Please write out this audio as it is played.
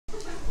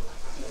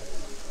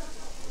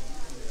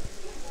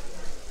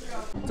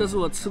这是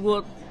我吃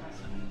过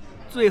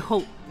最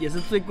厚也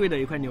是最贵的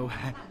一块牛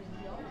排。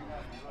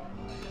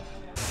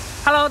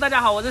Hello， 大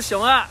家好，我是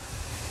熊二。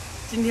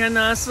今天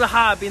呢是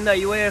哈尔滨的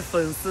一位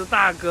粉丝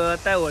大哥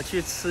带我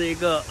去吃一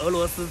个俄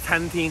罗斯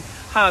餐厅。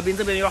哈尔滨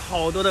这边有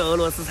好多的俄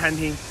罗斯餐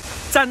厅，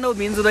战斗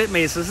民族的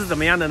美食是怎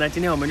么样的呢？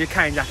今天我们去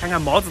看一下，看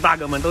看毛子大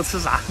哥们都吃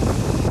啥。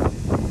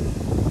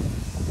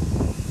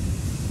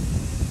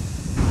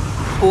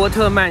波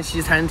特曼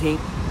西餐厅，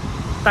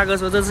大哥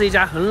说这是一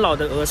家很老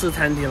的俄式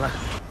餐厅了。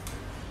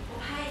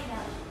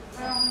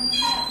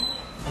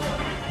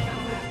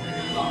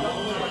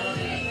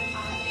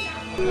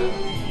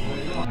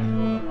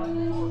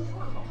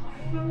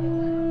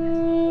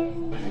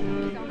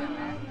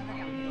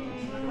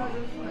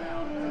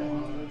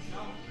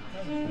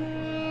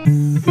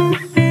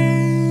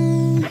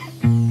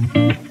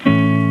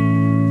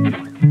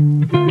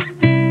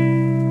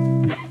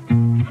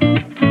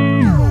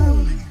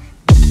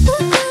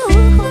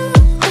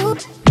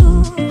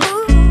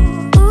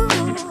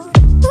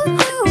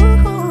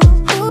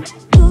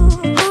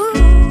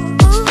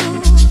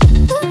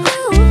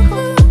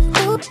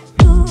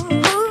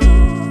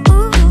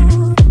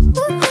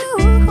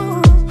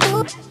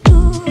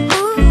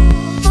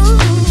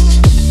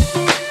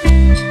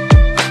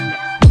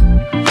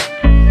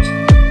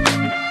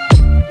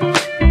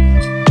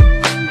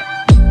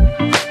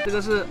这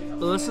个是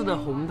俄式的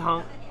红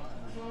汤，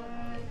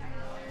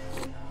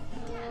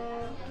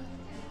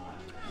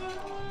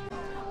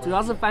主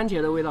要是番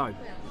茄的味道。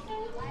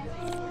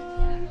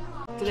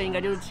这个应该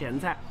就是前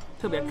菜，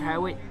特别开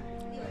胃。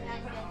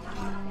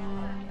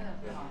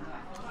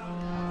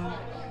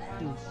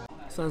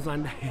酸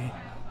酸的，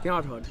挺好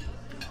吃的。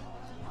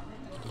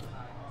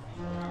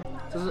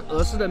这是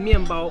俄式的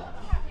面包，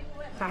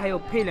它还有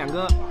配2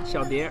个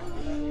小碟，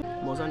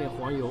抹上点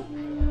黄油。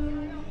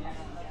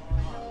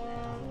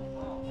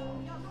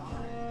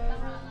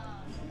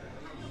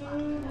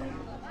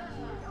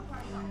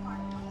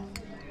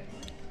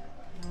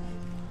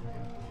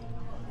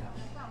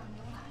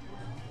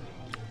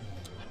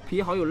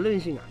皮好有韧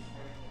性啊！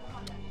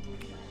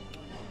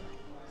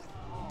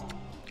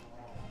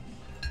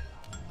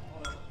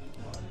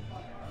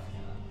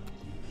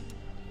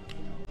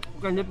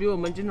我感觉比我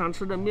们经常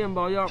吃的面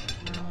包要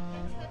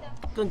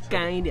更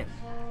干一点。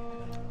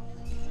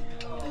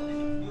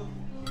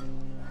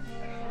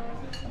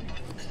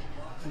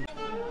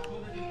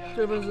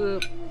这份是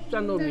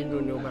战斗民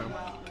族牛排，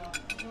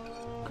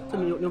这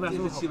牛排是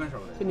不是好？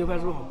这牛排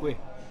是不是好贵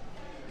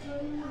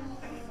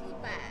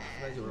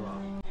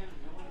？498。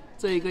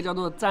这一个叫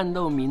做战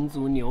斗民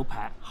族牛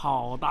排，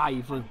好大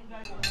一份，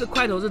这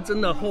块头是真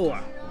的厚啊！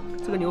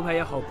这个牛排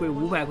也好贵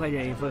，500块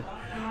钱一份。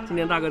今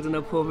天大哥真的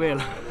破费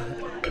了。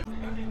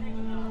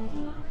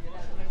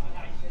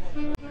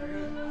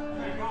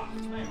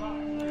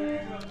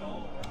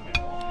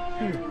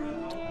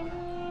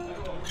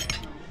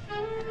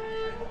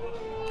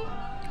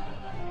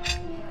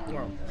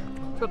哇，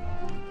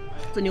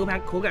这牛排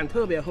口感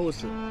特别厚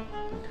实，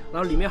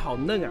然后里面好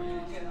嫩啊。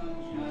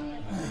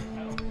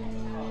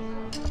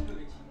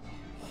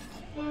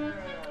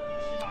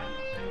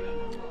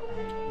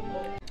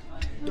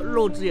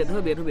肉质也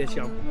特别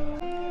香。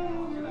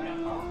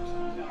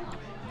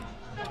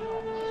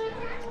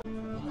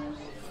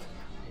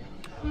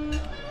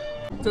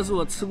这是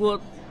我吃过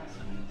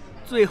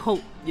最厚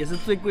也是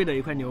最贵的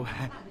一块牛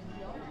排。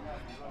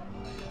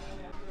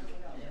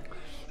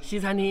西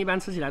餐厅一般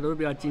吃起来都是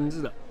比较精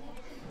致的，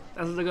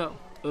但是这个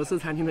俄式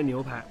餐厅的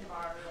牛排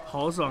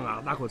好爽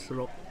啊，大口吃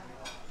肉。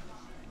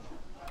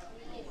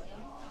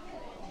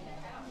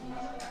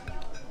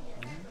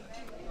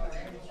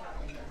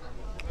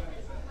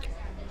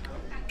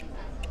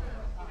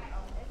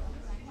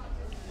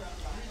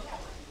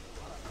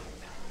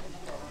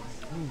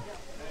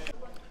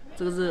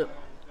这个是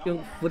用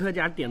伏特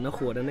加点的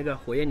火的那个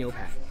火焰牛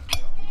排。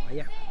哎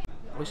呀，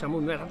我想不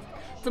明白它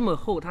这么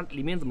厚，它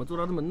里面怎么做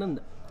到这么嫩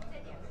的？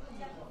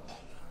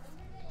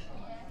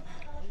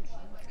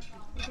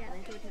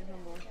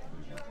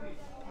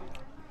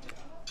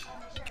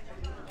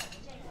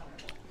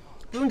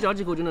不用嚼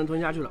几口就能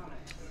吞下去了。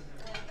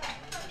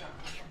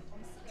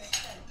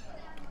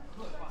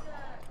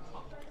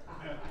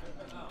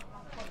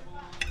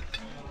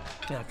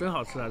哎呀，真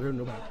好吃啊！这个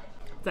牛排，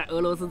在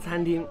俄罗斯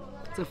餐厅。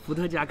这伏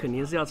特加肯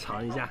定是要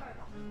尝一下，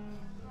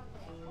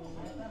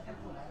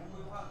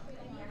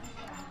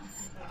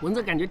闻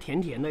着感觉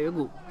甜甜的，有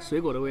股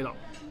水果的味道。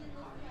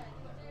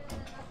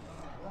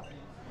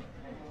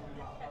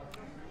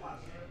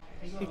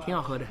也挺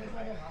好喝的。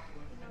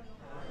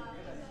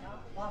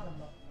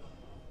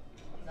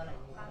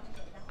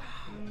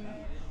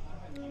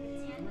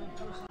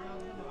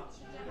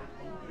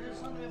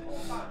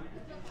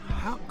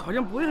好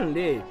像不会很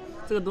烈，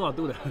这个多少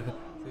度的？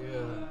这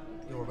个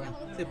一会儿问，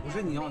这不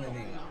是你要的那个，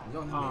你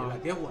要的没了，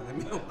点火的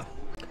没有了。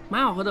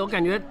蛮好喝的，我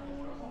感觉。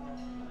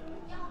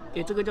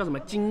哎，这个叫什么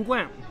金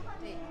冠？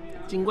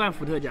金冠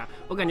伏特加，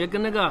我感觉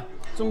跟那个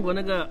中国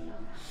那个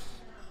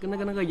跟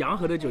那个洋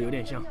河的酒有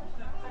点像，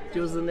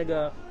就是那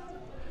个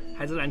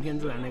海之蓝天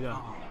之蓝那个，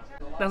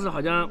但是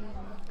好像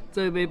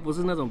这一杯不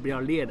是那种比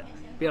较烈的，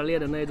比较烈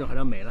的那一种好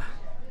像没了。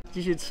继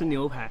续吃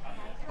牛排，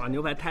哇，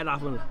牛排太大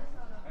份了。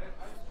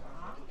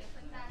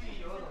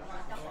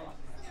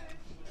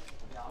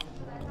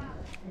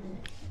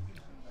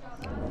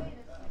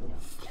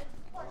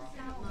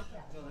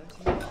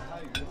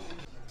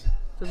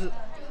这是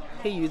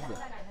黑鱼子，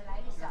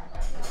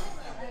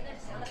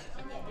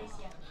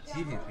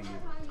极品黑鱼子，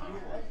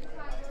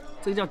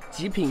这个叫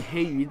极品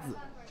黑鱼子，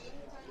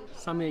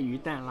上面鱼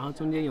蛋，然后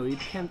中间有一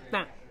片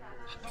蛋，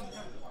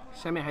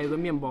下面还有个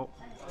面包。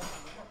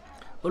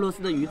俄罗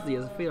斯的鱼子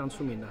也是非常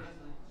出名的，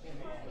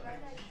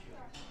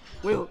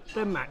我有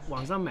在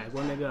网上买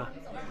过那个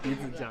鱼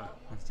子酱，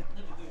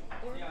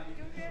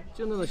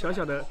就那种小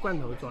小的罐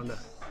头装的，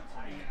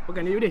我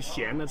感觉有点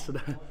咸的吃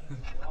的。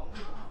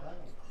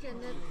真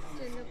的不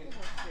好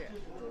吃，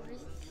就是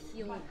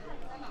腥。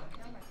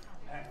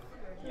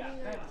那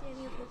个健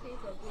力和黑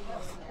河不一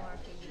样，一块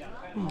黑鱼，这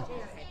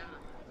个还大，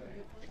我就吃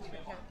一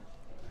下。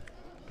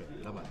给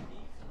了吧？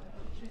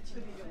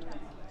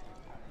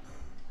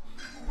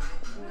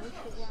你能吃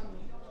惯吗？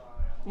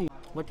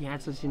我挺爱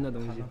吃新的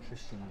东西。吃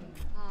腥的。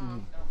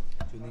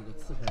就那个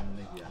刺身的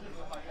那些。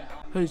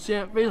很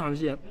鲜，非常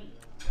鲜。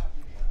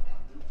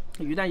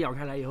鱼蛋咬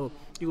开来以后，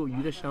一股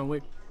鱼的香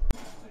味。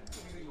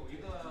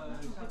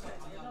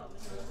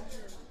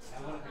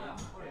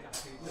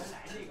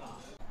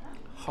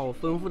好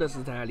丰富的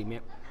食材啊，里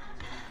面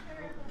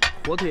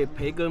火腿、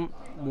培根、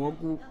蘑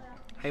菇，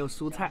还有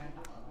蔬菜。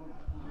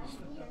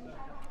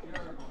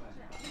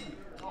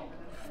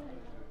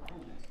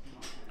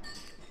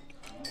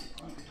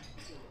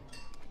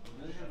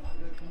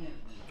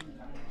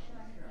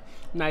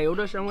奶油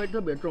的香味特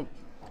别重，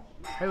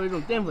还有一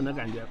种淀粉的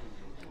感觉。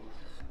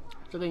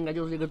这个应该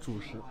就是一个主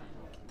食。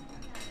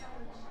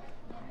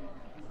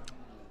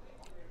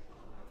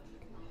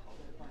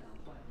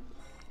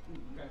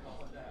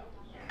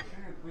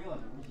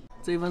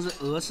这一份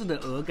是俄式的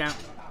鹅肝，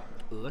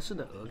俄式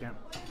的鹅肝，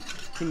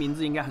听名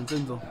字应该很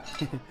正宗。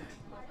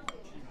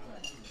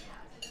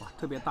哇，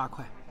特别大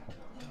块。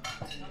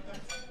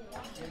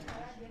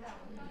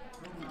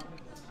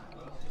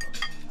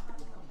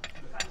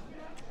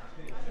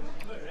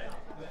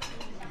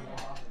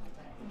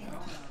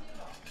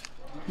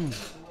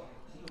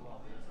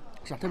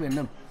是啊，特别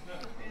嫩。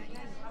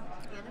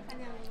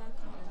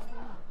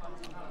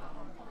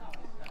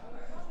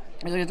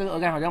而且这个鹅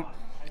肝好像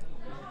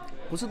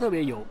不是特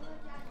别油，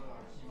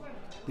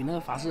比那个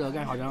法式鹅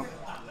肝好像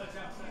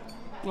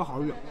要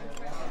好一点。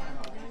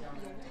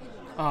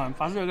啊，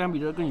法式鹅肝比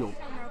这个更油。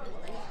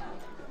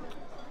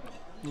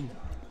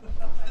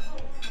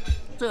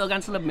这鹅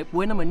肝吃了不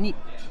会那么腻，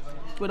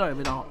味道也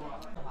非常好。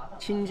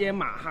清煎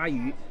马哈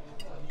鱼，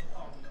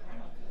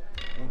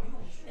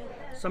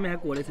上面还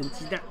裹了一层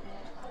鸡蛋。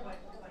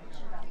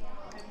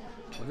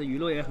我这鱼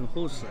肉也很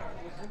厚实。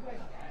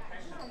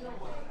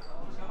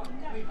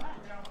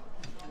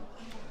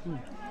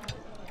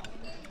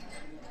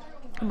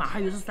马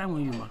哈鱼是三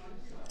文鱼吗？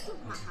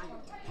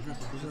不是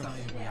三文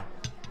鱼不一样，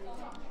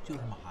就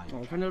是马哈鱼。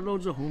我看这肉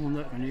质红红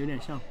的，感觉有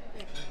点像。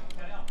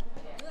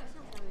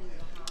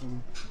是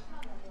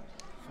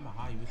马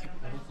哈鱼，是俄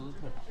罗斯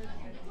特产。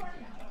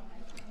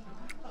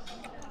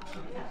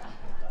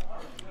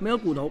没有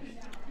骨头，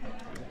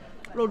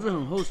肉质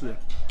很厚实。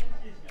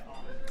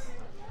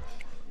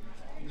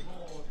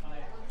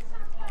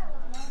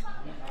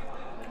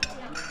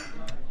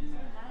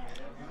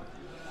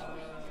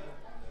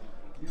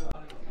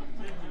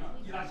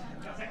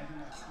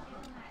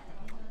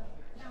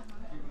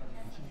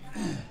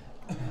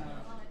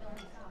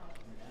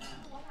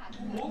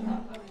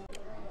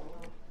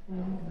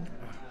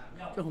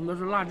这红豆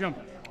是辣酱，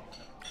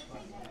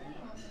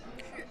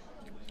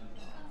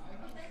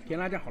甜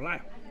辣酱好辣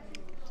呀！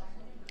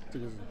这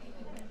个是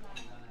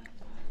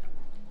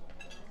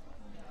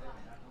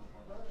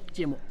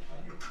芥末，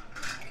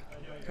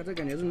它这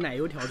感觉是奶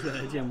油调出来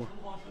的芥末。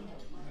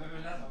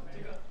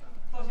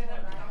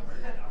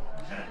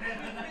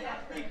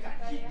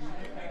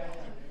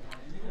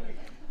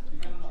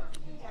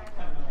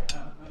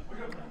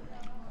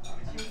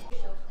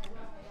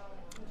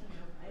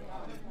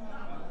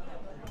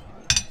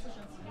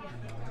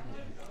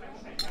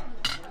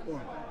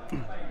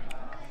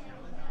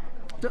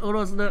这俄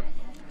罗斯的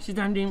西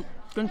餐厅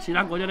跟其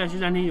他国家的西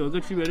餐厅有一个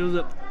区别，就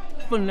是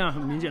分量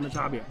很明显的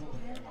差别。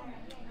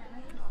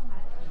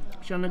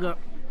像那个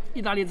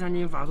意大利餐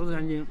厅、法式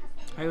餐厅，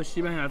还有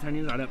西班牙餐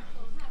厅啥的，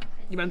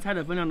一般菜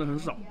的分量都很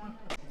少，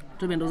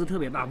这边都是特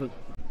别大份。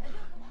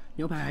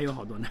牛排还有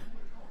好多呢。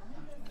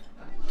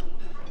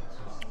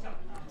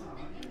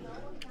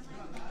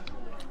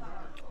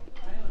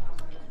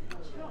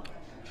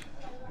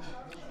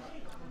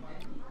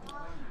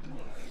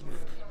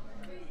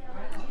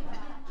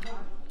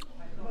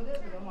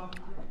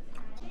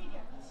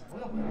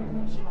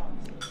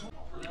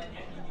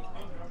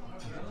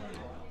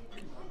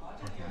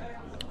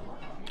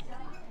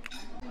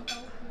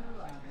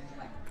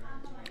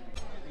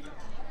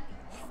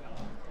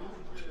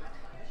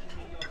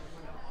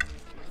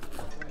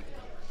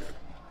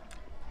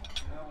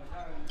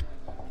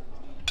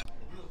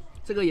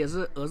这个也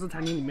是俄式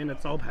餐厅里面的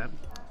招牌，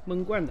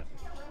焖罐的。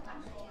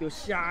有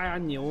虾呀、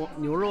牛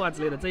肉啊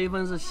之类的。这一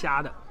份是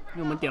虾的，因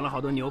为我们点了好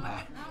多牛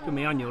排，就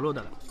没要牛肉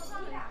的了。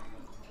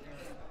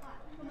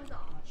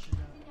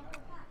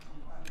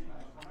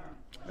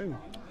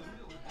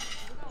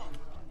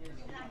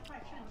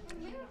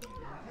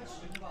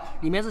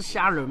里面是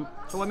虾仁，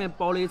它外面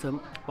包了一层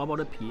薄薄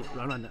的皮，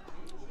软软的。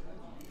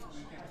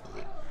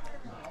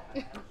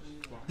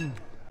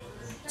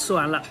吃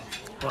完了，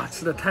哇，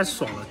吃的太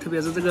爽了，特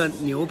别是这个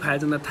牛排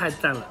真的太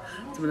赞了，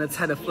这边的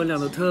菜的分量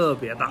都特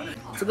别大。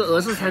这个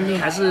俄式餐厅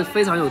还是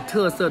非常有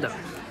特色的，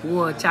不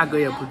过价格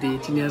也不低。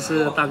今天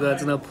是大哥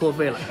真的破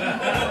费了，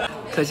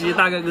可惜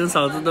大哥跟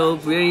嫂子都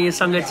不愿意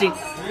上个镜。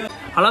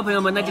好了，朋友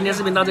们，那今天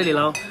视频到这里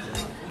喽，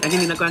感谢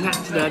您的观看，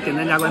记得点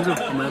赞加关注，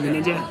我们明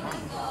天见，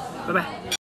拜拜。